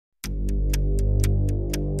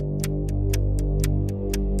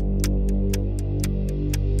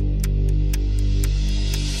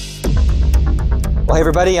Well, hey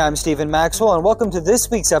everybody, I'm Stephen Maxwell, and welcome to this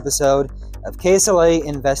week's episode of KSLA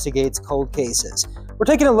Investigates Cold Cases. We're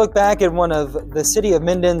taking a look back at one of the city of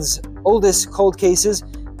Minden's oldest cold cases,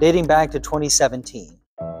 dating back to 2017.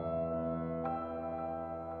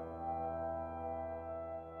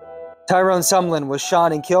 Tyrone Sumlin was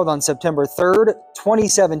shot and killed on September 3rd,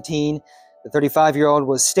 2017. The 35-year-old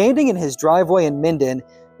was standing in his driveway in Minden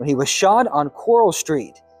when he was shot on Coral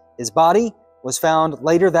Street. His body was found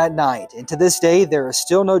later that night, and to this day, there is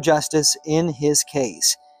still no justice in his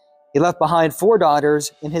case. He left behind 4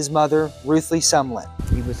 daughters and his mother, Ruthie Sumlin.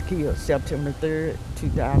 He was killed September 3rd,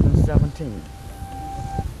 2017.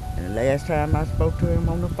 And the last time I spoke to him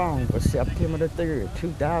on the phone was September the 3rd,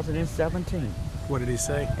 2017. What did he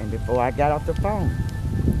say? And before I got off the phone,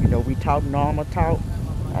 we talked normal talk.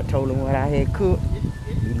 I told him what I had cooked.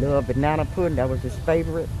 He loved banana pudding, that was his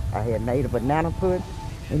favorite. I had made a banana pudding.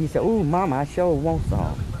 And he said, "Ooh, Mama, I sure want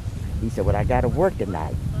some." He said, "Well, I got to work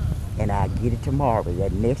tonight, and I'll get it tomorrow,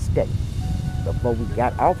 that next day." Before we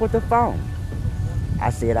got off with the phone, I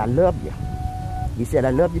said, "I love you." He said,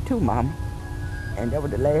 "I love you too, Mama." And that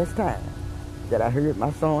was the last time that I heard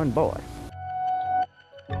my son's voice.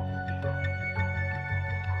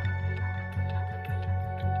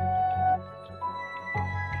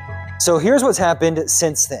 So here's what's happened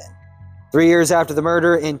since then. 3 years after the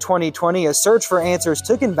murder in 2020, a search for answers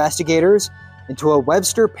took investigators into a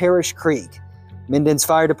Webster Parish creek. Minden's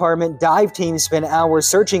fire department dive team spent hours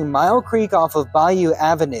searching Mile Creek off of Bayou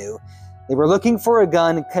Avenue. They were looking for a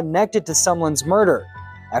gun connected to Sumlin's murder.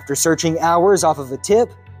 After searching hours off of a tip,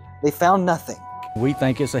 they found nothing. We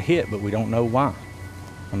think it's a hit, but we don't know why.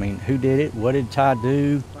 I mean, who did it? What did Ty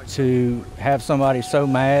do to have somebody so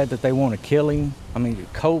mad that they want to kill him? I mean,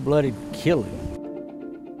 cold-blooded killing.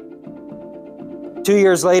 2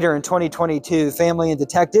 years later, in 2022, family and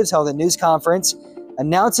detectives held a news conference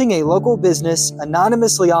announcing a local business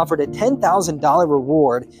anonymously offered a $10,000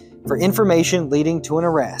 reward for information leading to an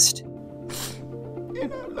arrest.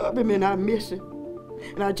 And I love him and I miss him.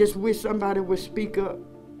 And I just wish somebody would speak up.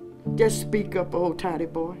 Just speak up, old Toddy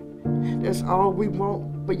boy. That's all we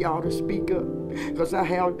want, for y'all to speak up. Because I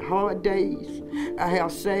have hard days. I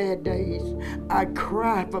have sad days. I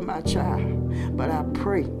cry for my child. But I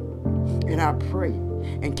pray. And I pray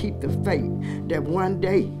and keep the faith that one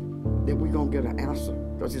day that we're going to get an answer,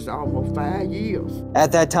 because it's almost 5 years.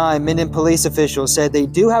 At that time, Minden police officials said they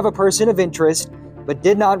do have a person of interest, but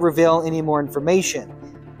did not reveal any more information.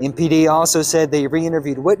 MPD also said they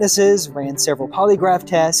re-interviewed witnesses, ran several polygraph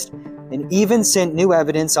tests, and even sent new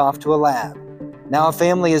evidence off to a lab. Now a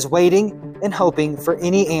family is waiting and hoping for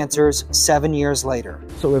any answers 7 years later.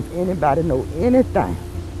 So if anybody know anything,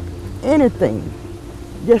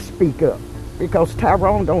 just speak up, because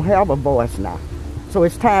Tyrone don't have a voice now. So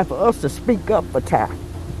it's time for us to speak up for Ty.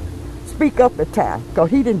 Speak up for Ty,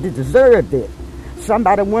 because he didn't deserve it.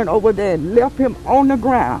 Somebody went over there and left him on the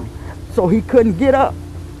ground so he couldn't get up.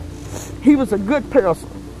 He was a good person.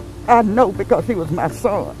 I know, because he was my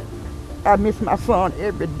son. I miss my son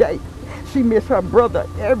every day. She miss her brother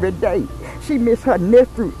every day. She miss her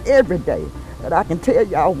nephew every day. But I can tell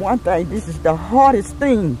y'all one thing, this is the hardest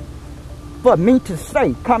thing for me to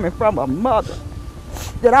say, coming from a mother,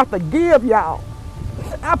 that I forgive y'all.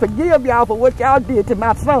 I forgive y'all for what y'all did to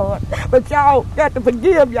my son, but y'all got to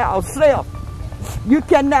forgive y'allself. You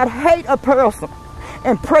cannot hate a person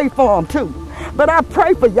and pray for them too. But I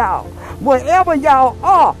pray for y'all. Wherever y'all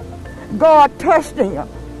are, God touch them.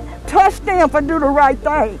 Touch them for do the right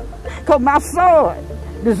thing. Because my son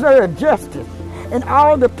deserves justice. And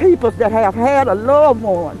all the people that have had a loved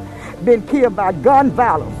one been killed by gun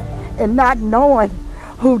violence and not knowing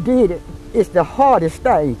who did it is the hardest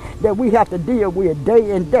thing that we have to deal with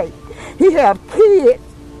day and day. He have kids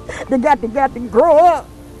that got to grow up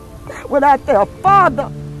without their father.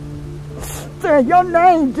 Say your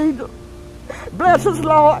name, Jesus. Bless us,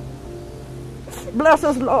 Lord. Bless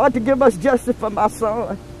us, Lord, to give us justice for my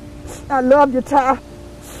son. I love you, Ty.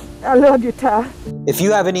 I love you, Ty. If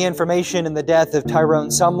you have any information in the death of Tyrone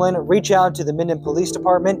Sumlin, reach out to the Minden Police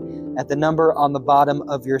Department at the number on the bottom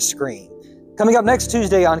of your screen. Coming up next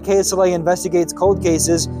Tuesday on KSLA Investigates Cold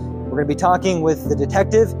Cases, we're going to be talking with the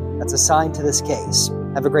detective that's assigned to this case.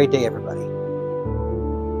 Have a great day, everybody.